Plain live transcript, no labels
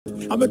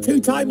I'm a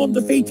two-time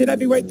undefeated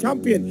heavyweight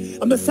champion.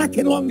 I'm the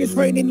second longest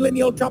reigning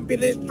lineal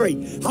champion in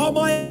history. How am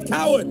I a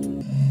coward?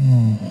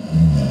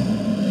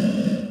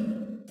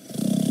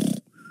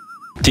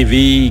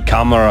 TV,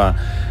 camera,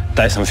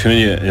 Tyson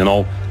Fury, you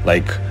know,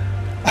 like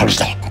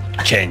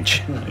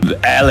change.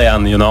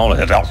 Alien, you know,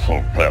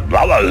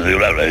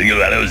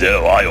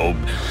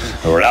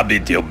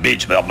 rabbit, you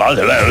bitch,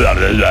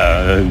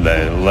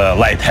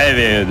 light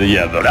heavy,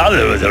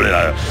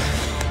 yeah.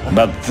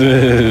 But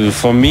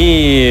for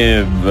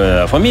me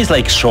it's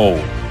like show,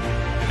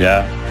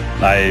 yeah.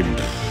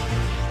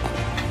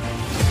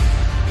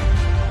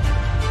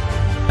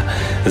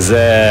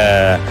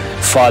 The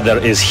father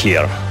is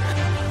here.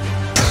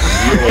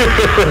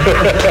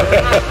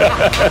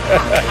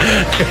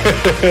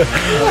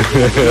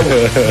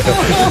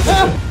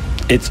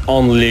 It's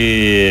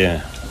only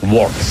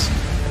words.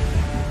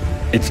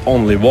 It's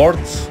only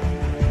words.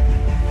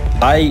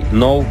 I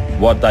know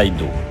what I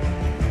do.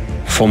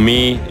 For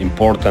me,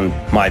 important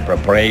my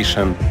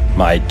preparation,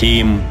 my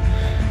team,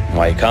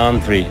 my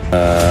country.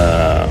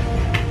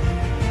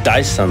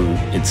 Tyson,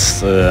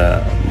 it's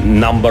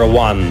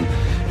 #1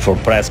 for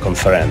press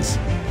conference.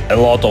 A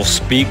lot of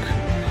speak.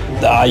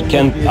 I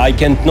can't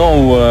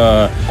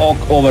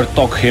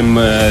overtalk him,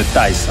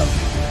 Tyson.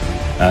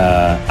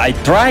 I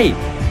try,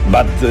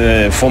 but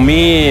for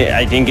me,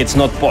 I think it's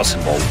not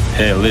possible.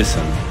 Hey,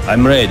 listen,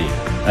 I'm ready.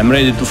 I'm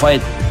ready to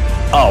fight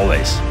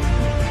always,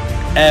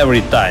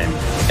 every time,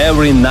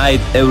 every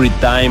night, every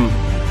time.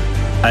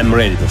 I'm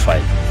ready to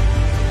fight.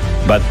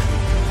 But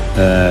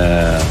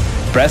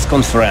press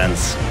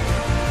conference,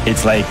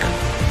 it's like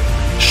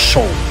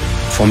show.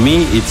 For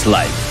me, it's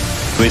live.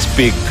 We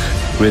speak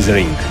with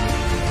ring.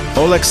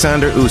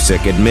 Oleksandr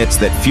Usyk admits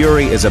that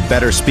Fury is a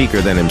better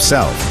speaker than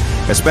himself,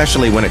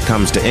 especially when it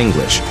comes to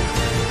English.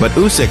 But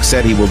Usyk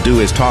said he will do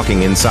his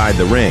talking inside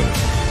the ring.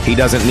 He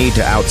doesn't need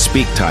to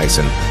outspeak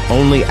Tyson,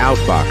 only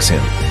outbox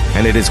him.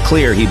 And it is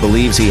clear he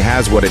believes he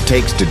has what it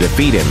takes to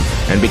defeat him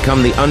and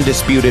become the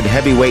undisputed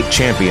heavyweight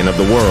champion of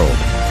the world.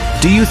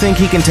 Do you think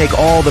he can take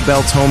all the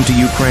belts home to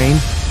Ukraine?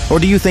 Or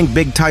do you think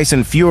Big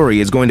Tyson Fury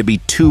is going to be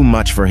too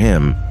much for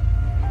him?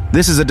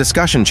 This is a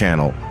discussion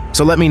channel,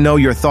 so let me know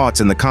your thoughts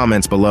in the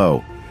comments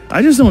below.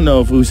 I just don't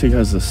know if Usyk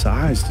has the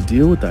size to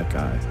deal with that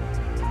guy.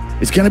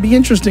 It's going to be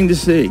interesting to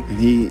see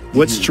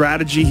what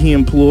strategy he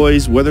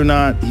employs, whether or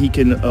not he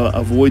can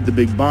avoid the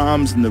big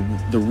bombs and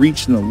the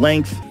reach and the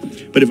length.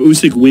 But if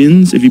Usyk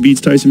wins, if he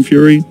beats Tyson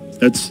Fury,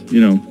 that's, you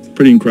know,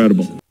 pretty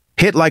incredible.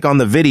 Hit like on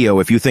the video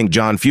if you think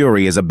John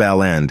Fury is a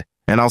bell end,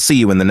 and I'll see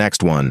you in the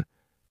next one.